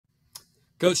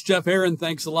Coach Jeff Herron,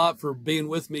 thanks a lot for being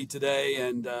with me today.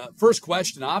 And first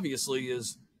question, obviously,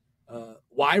 is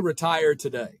why retire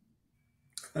today?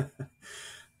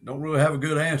 Don't really have a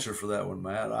good answer for that one,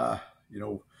 Matt. I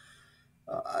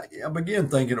began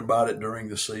thinking about it during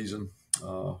the season.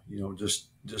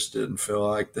 Just didn't feel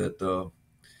like that.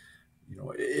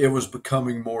 It was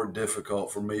becoming more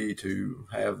difficult for me to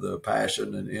have the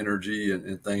passion and energy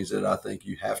and things that I think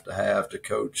you have to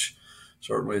coach,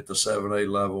 certainly at the 7A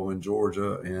level in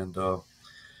Georgia. And,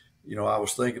 I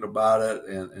was thinking about it,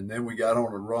 and then we got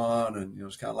on a run, and,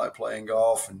 it's kind of like playing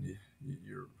golf, and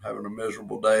you're having a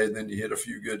miserable day, and then you hit a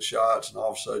few good shots, and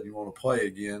all of a sudden you want to play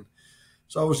again.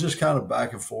 So I was just kind of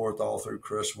back and forth all through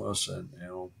Christmas and,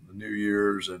 the New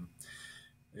Year's. And,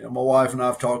 my wife and I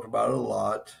have talked about it a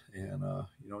lot. And, I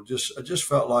just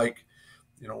felt like,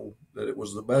 that it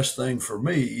was the best thing for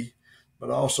me, but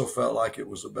I also felt like it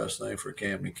was the best thing for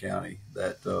Camden County,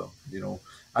 that,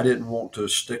 I didn't want to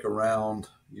stick around,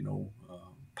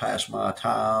 past my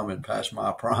time and past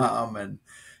my prime. And,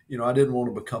 I didn't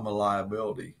want to become a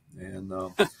liability. And,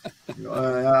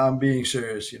 I'm being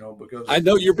serious, because I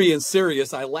know you're being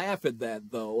serious. I laugh at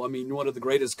that, though. I mean, one of the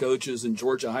greatest coaches in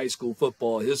Georgia high school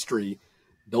football history.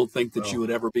 Don't think that you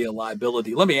would ever be a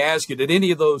liability. Let me ask you, did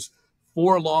any of those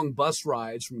 4 long bus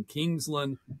rides from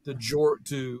Kingsland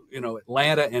to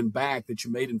Atlanta and back that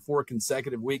you made in 4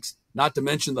 consecutive weeks, not to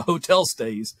mention the hotel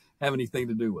stays, have anything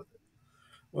to do with it?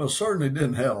 Well, it certainly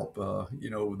didn't help.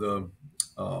 The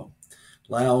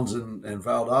Lowndes and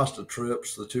Valdosta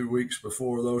trips the 2 weeks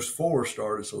before those 4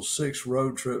 started, so 6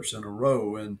 road trips in a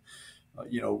row. And,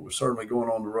 certainly going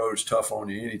on the road is tough on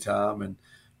you anytime. And,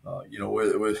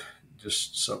 with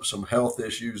just some health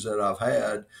issues that I've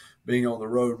had, being on the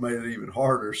road made it even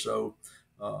harder. So,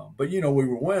 but, we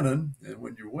were winning, and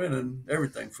when you're winning,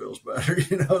 everything feels better,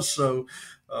 So,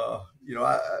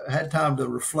 I had time to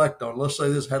reflect on, let's say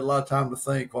this, had a lot of time to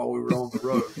think while we were on the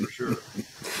road for sure.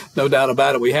 No doubt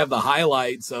about it. We have the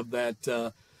highlights of that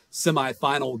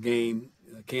semifinal game,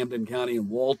 Camden County and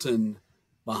Walton,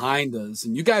 behind us.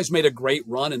 And you guys made a great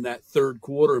run in that third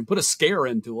quarter and put a scare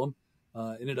into them.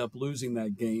 Ended up losing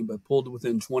that game, but pulled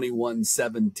within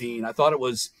 21-17. I thought it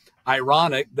was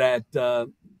ironic that,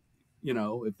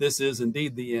 if this is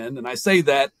indeed the end, and I say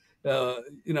that,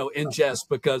 in jest,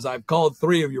 because I've called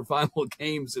 3 of your final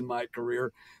games in my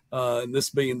career, and this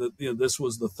being this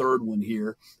was the third one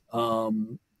here.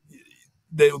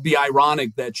 It would be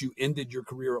ironic that you ended your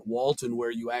career at Walton,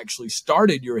 where you actually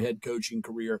started your head coaching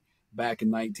career back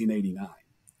in 1989.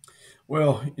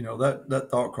 Well, that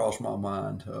thought crossed my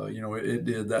mind. It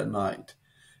did that night,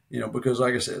 because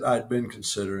like I said, I'd been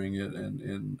considering it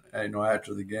and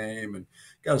after the game, and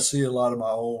got to see a lot of my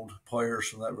old players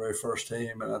from that very first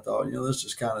team. And I thought, this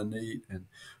is kind of neat. And,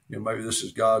 maybe this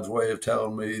is God's way of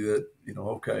telling me that,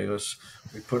 okay,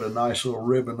 we put a nice little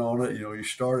ribbon on it. You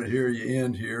started here, you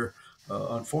end here.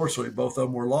 Unfortunately, both of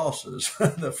them were losses.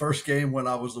 The first game when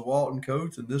I was the Walton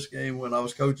coach, and this game when I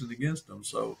was coaching against them.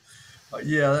 So,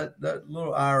 that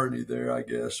little irony there, I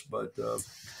guess. But,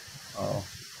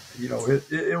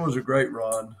 it was a great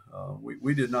run.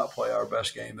 We did not play our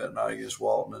best game that night against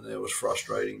Walton, and it was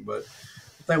frustrating. But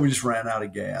I think we just ran out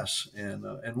of gas. And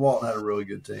Walton had a really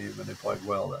good team, and they played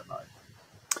well that night.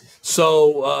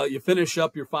 So you finish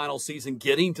up your final season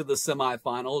getting to the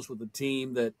semifinals with a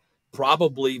team that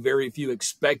probably very few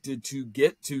expected to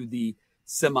get to the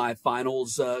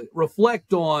semifinals.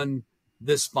 Reflect on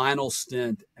this final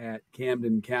stint at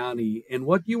Camden County and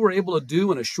what you were able to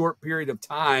do in a short period of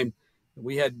time.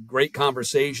 We had great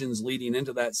conversations leading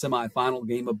into that semifinal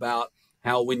game about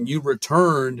how when you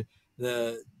returned,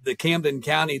 the Camden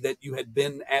County that you had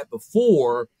been at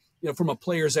before, from a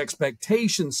player's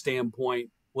expectation standpoint,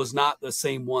 was not the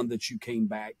same one that you came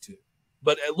back to.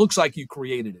 But it looks like you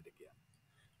created it again.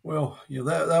 Well,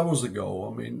 that was the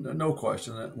goal. I mean, no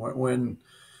question that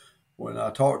when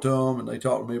I talked to them and they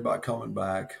talked to me about coming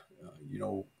back,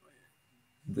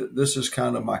 this is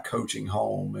kind of my coaching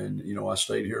home. And, I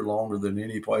stayed here longer than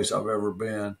any place I've ever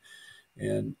been.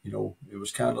 And, it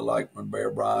was kind of like when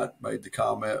Bear Bryant made the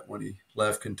comment when he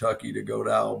left Kentucky to go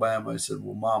to Alabama. He said,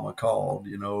 well, Mama called,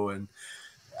 and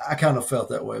I kind of felt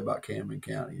that way about Camden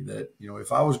County, that,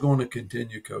 if I was going to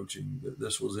continue coaching, that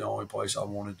this was the only place I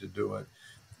wanted to do it.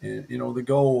 And, the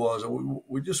goal was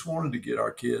we just wanted to get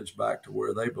our kids back to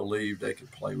where they believed they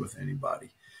could play with anybody.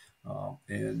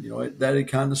 That had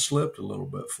kind of slipped a little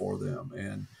bit for them.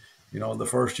 And, the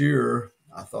first year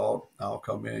I thought I'll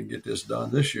come in and get this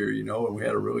done this year, and we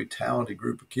had a really talented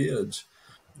group of kids,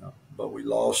 but we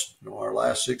lost, our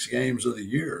last 6 games of the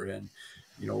year. And,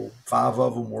 5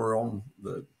 of them were on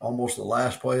almost the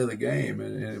last play of the game.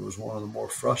 And it was one of the more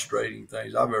frustrating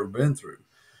things I've ever been through.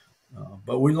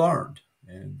 But we learned.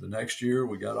 And the next year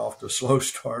we got off to a slow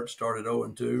start, started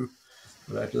 0-2.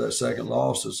 But after that second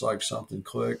loss, it's like something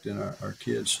clicked and our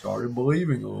kids started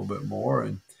believing a little bit more.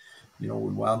 And, we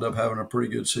wound up having a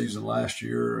pretty good season last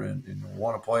year and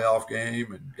won a playoff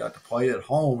game and got to play at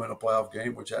home in a playoff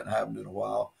game, which hadn't happened in a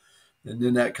while. And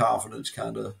then that confidence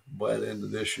kind of bled into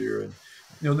this year. And,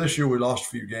 this year we lost a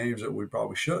few games that we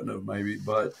probably shouldn't have maybe,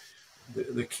 but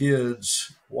the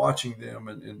kids, watching them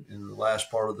in the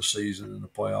last part of the season in the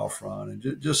playoff run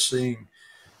and just seeing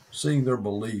their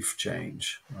belief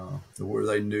change to where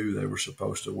they knew they were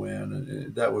supposed to win.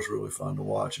 And that was really fun to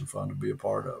watch and fun to be a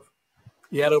part of.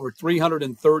 You had over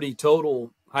 330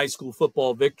 total high school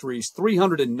football victories,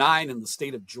 309 in the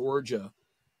state of Georgia.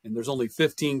 And there's only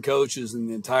 15 coaches in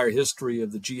the entire history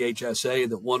of the GHSA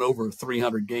that won over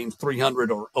 300 games,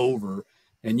 300 or over.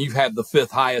 And you've had the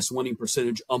fifth highest winning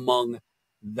percentage among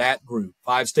that group.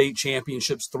 5 state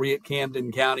championships, 3 at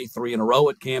Camden County, 3 in a row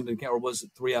at Camden County, or was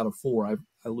it 3 out of 4?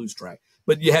 I lose track.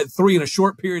 But you had 3 in a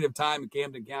short period of time in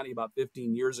Camden County about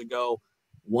 15 years ago.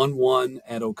 1-1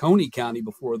 at Oconee County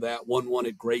before that, 1-1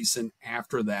 at Grayson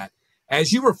after that.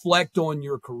 As you reflect on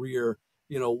your career,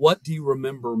 what do you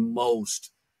remember most,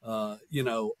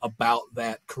 about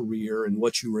that career and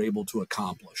what you were able to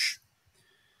accomplish?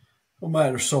 Well, man,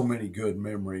 there's so many good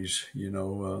memories.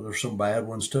 There's some bad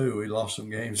ones too. We lost some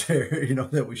games there,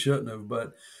 that we shouldn't have.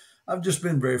 But I've just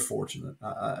been very fortunate,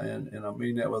 and I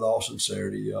mean that with all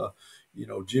sincerity.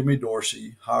 Jimmy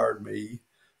Dorsey hired me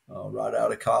right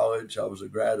out of college. I was a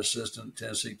grad assistant at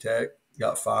Tennessee Tech.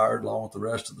 Got fired along with the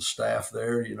rest of the staff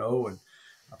there. And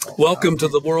I thought, welcome to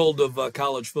the world of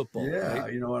college football. Yeah,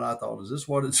 right? And I thought, is this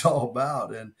what it's all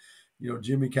about? And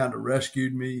Jimmy kind of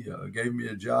rescued me, gave me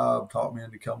a job, taught me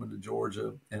into coming to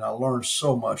Georgia, and I learned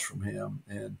so much from him.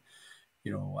 And,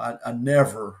 I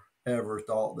never, ever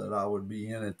thought that I would be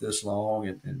in it this long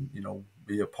and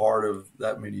be a part of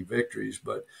that many victories.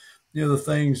 But, the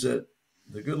things that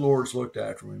the good Lord's looked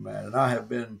after me, man, and I have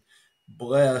been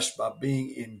blessed by being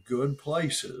in good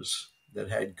places that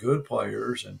had good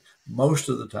players and most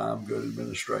of the time good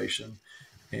administration.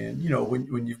 And,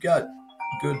 when you've got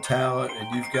good talent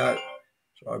and you've got,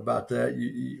 sorry about that,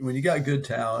 when you got good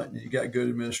talent and you got good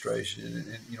administration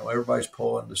and everybody's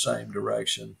pulling the same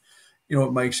direction,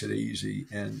 it makes it easy.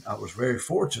 And I was very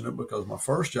fortunate because my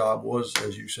first job was,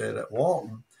 as you said, at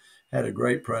Walton, had a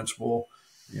great principal,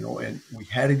 and we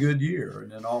had a good year.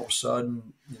 And then all of a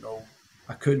sudden,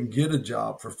 I couldn't get a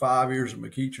job for 5 years at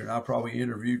McEachern. I probably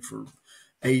interviewed for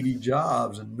 80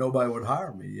 jobs and nobody would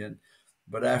hire me.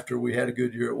 But after we had a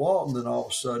good year at Walton, then all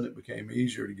of a sudden it became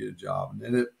easier to get a job. And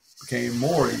then it became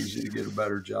more easy to get a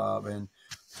better job. And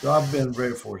so I've been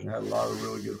very fortunate. I had a lot of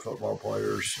really good football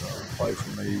players play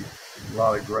for me, a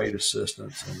lot of great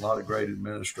assistants, and a lot of great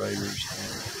administrators.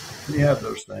 And when you have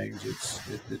those things,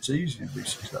 it's easy to be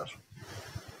successful.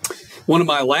 One of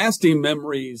my lasting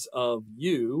memories of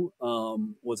you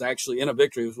was actually in a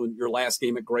victory. It was when your last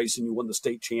game at Grayson, you won the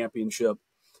state championship.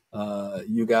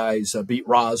 You guys beat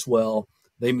Roswell.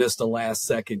 They missed a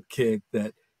last-second kick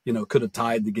that, could have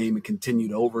tied the game and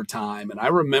continued overtime. And I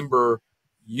remember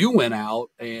you went out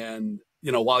and,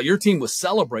 while your team was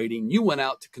celebrating, you went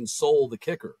out to console the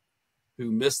kicker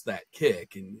who missed that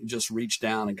kick and just reached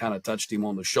down and kind of touched him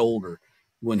on the shoulder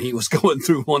when he was going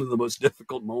through one of the most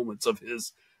difficult moments of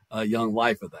his young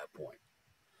life at that point.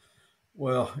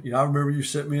 Well, I remember you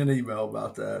sent me an email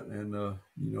about that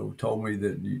and, told me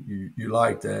that you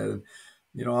liked that.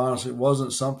 And, honestly, it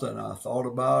wasn't something I thought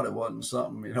about. It wasn't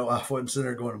something, I wasn't sitting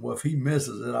there going, well, if he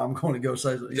misses it, I'm going to go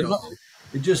say something.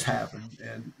 It just happened.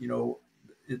 And,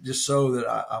 it just so that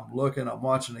I'm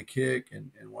watching the kick.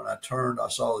 And when I turned, I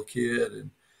saw the kid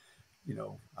and,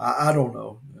 I don't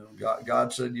know.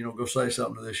 God said, go say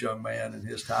something to this young man in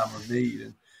his time of need.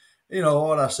 And,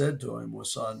 what I said to him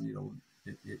was, son,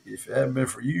 if it hadn't been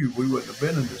for you, we wouldn't have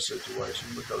been in this situation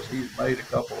because he's made a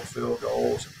couple of field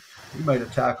goals. He made a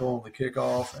tackle on the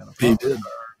kickoff and a punt return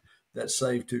that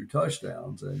saved 2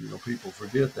 touchdowns. And, people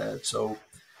forget that. So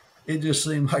it just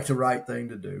seemed like the right thing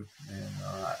to do. And,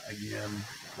 again,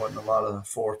 wasn't a lot of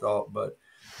forethought, but,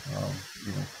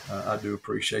 I do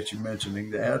appreciate you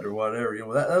mentioning that or whatever.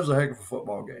 That was a heck of a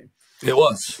football game. It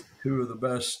was. 2 of the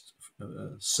best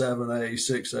 7A,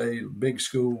 6A, big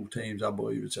school teams I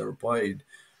believe it's ever played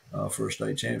for a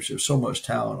state championship. So much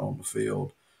talent on the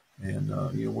field. And,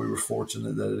 we were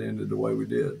fortunate that it ended the way we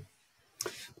did.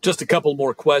 Just a couple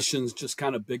more questions, just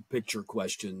kind of big picture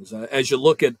questions. As you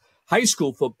look at high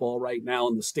school football right now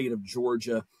in the state of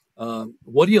Georgia,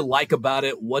 what do you like about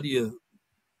it? What do you,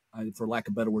 for lack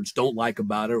of better words, don't like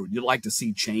about it? Or would you like to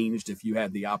see changed if you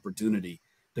had the opportunity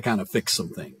to kind of fix some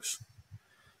things?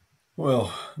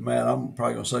 Well, man, I'm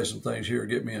probably going to say some things here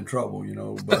get me in trouble,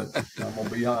 but I'm going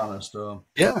to be honest.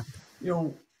 Yeah. You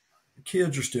know,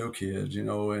 kids are still kids,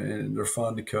 and they're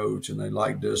fun to coach and they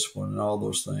like discipline and all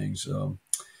those things.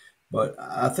 But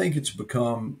I think it's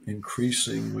become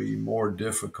increasingly more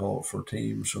difficult for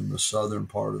teams from the southern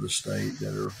part of the state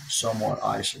that are somewhat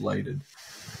isolated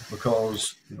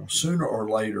because, sooner or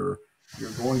later, you're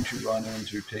going to run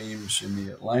into teams in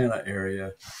the Atlanta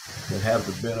area that have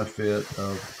the benefit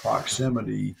of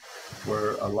proximity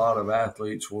where a lot of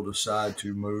athletes will decide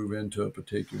to move into a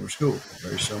particular school.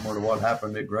 Very similar to what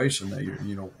happened at Grayson that year.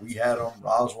 We had them,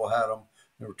 Roswell had them.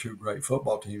 There were two great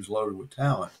football teams loaded with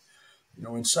talent.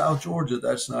 In South Georgia,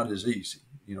 that's not as easy.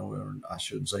 Or I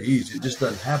shouldn't say easy. It just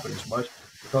doesn't happen as much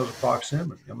because of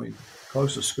proximity. I mean,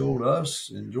 closest school to us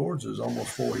in Georgia is almost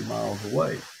 40 miles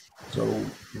away. So,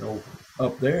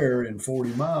 up there in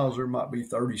 40 miles, there might be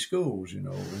 30 schools, and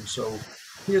so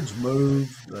kids move.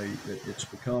 It's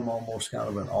become almost kind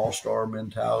of an all-star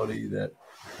mentality that,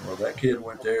 that kid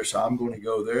went there, so I'm going to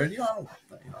go there. And,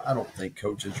 I don't think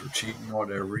coaches are cheating or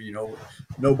whatever,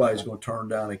 nobody's going to turn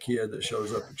down a kid that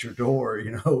shows up at your door,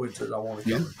 and says, I want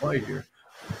to come and play here.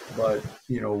 But,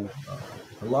 a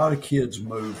lot of kids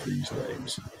move these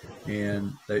days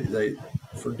and they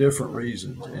for different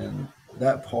reasons. And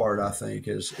that part, I think,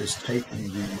 is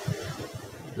taking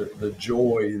the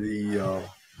joy, the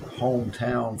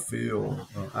hometown feel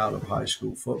out of high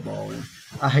school football. And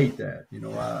I hate that,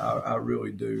 I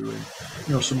really do.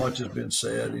 And, so much has been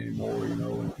said anymore, and,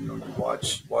 you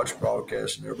watch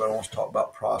broadcasts and everybody wants to talk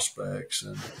about prospects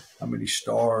and how many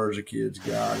stars a kid's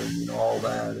got and, all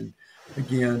that. And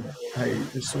again, hey,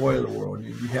 it's the way of the world.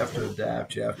 You have to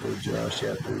adapt, you have to adjust,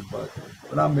 but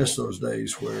I miss those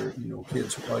days where,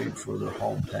 kids played for their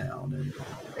hometown and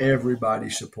everybody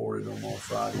supported them on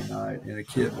Friday night, and a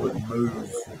kid wouldn't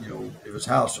move, if his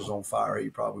house was on fire, he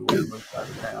probably wouldn't move out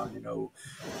of town, and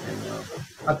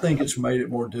I think it's made it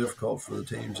more difficult for the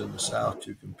teams in the South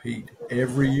to compete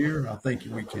every year. I think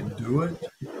we can do it.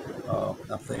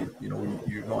 I think, you're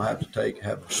going to have to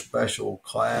have a special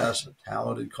class, a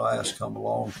talented class come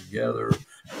along together,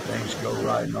 things go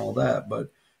right and all that.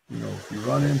 But, if you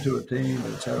run into a team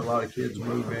that's had a lot of kids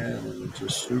move in and it's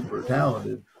just super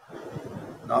talented,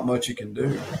 not much you can do.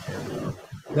 And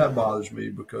that bothers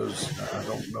me because I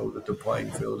don't know that the playing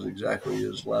field is exactly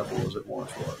as level as it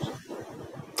once was.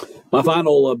 My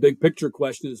final big picture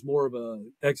question is more of a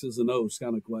X's and O's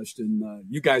kind of question.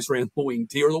 You guys ran the wing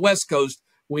T, or the West Coast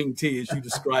wing T, as you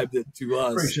described it to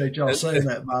us. Appreciate y'all saying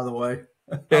that, by the way.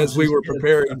 As we were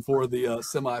preparing for the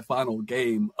semifinal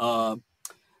game.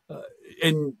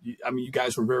 And I mean, you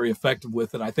guys were very effective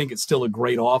with it. I think it's still a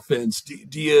great offense.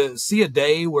 Do you see a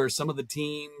day where some of the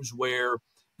teams where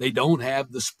they don't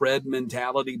have the spread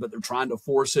mentality, but they're trying to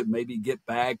force it, maybe get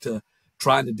back to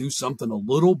trying to do something a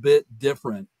little bit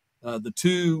different? The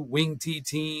two wing T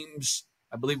teams,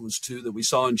 I believe it was two that we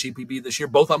saw in GPB this year,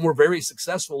 both of them were very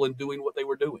successful in doing what they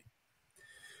were doing.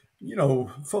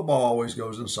 Football always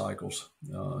goes in cycles,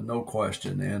 no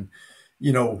question. And,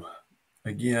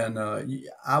 again,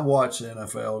 I watch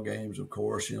NFL games, of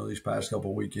course, these past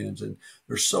couple of weekends, and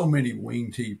there's so many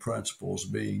wing T principles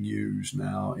being used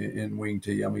now in wing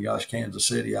T. I mean, gosh, Kansas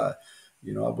City, I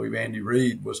believe Andy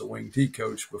Reid was a wing T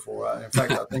coach before. In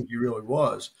fact, I think he really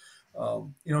was.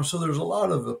 So there's a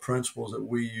lot of the principles that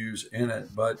we use in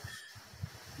it, but,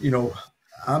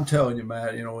 I'm telling you,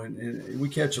 Matt, and we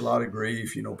catch a lot of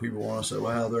grief. People want to say,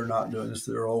 well, they're not doing this,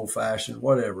 they're old fashioned,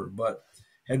 whatever. But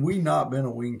had we not been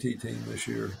a wing T team this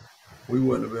year, we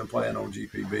wouldn't have been playing on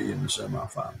GPB in the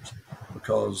semifinals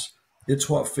because it's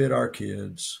what fit our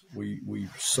kids. We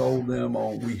sold them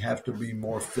on, we have to be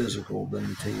more physical than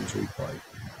the teams we play.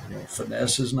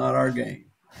 Finesse is not our game.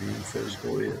 Being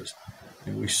physical is.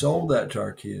 And we sold that to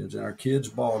our kids, and our kids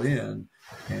bought in.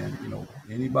 And,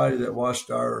 anybody that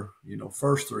watched our,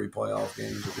 first three playoff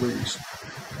games at least,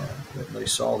 they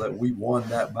saw that we won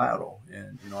that battle.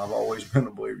 And, I've always been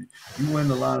a believer. You win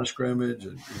the line of scrimmage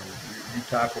and, you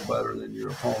tackle better than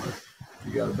your opponent,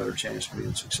 you got a better chance of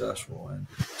being successful. And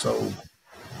so,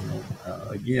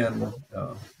 again,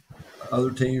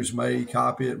 other teams may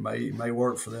copy it, may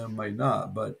work for them, may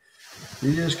not. But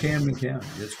it is Camden County.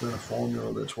 It's been a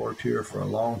formula that's worked here for a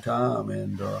long time,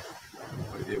 and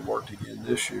it worked again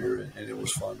this year, and it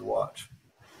was fun to watch.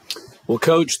 Well,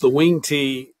 Coach, the wing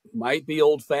T might be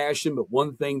old-fashioned, but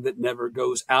one thing that never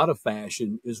goes out of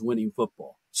fashion is winning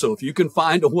football. So if you can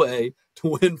find a way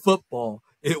to win football,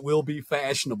 it will be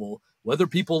fashionable, whether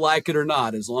people like it or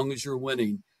not. As long as you're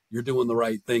winning, you're doing the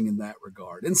right thing in that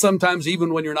regard. And sometimes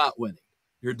even when you're not winning,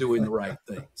 you're doing the right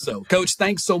thing. So, Coach,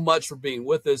 thanks so much for being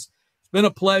with us. It's been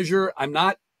a pleasure. I'm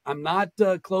not I'm not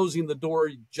closing the door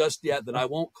just yet that I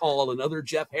won't call another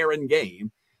Jeff Herron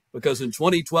game, because in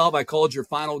 2012 I called your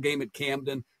final game at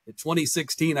Camden. In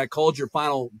 2016 I called your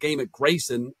final game at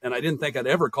Grayson, and I didn't think I'd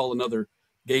ever call another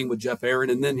game with Jeff Herron.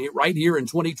 And then right here in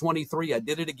 2023 I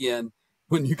did it again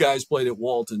when you guys played at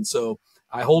Walton. So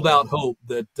I hold out hope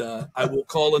that I will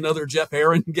call another Jeff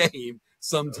Herron game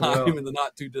sometime in the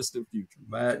not too distant future.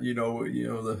 Matt,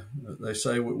 they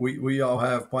say we all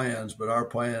have plans, but our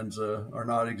plans are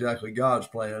not exactly God's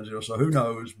plans. So who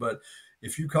knows? But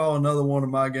if you call another one of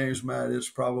my games, Matt, it's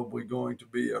probably going to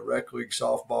be a rec league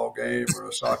softball game or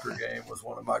a soccer game with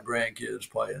one of my grandkids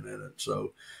playing in it.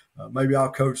 So maybe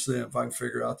I'll coach them if I can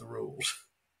figure out the rules.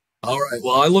 All right.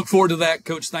 Well, I look forward to that,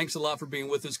 Coach. Thanks a lot for being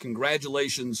with us.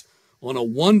 Congratulations on a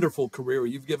wonderful career.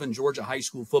 You've given Georgia high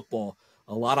school football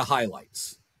a lot of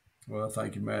highlights. Well,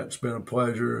 thank you, Matt. It's been a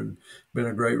pleasure and been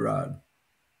a great ride.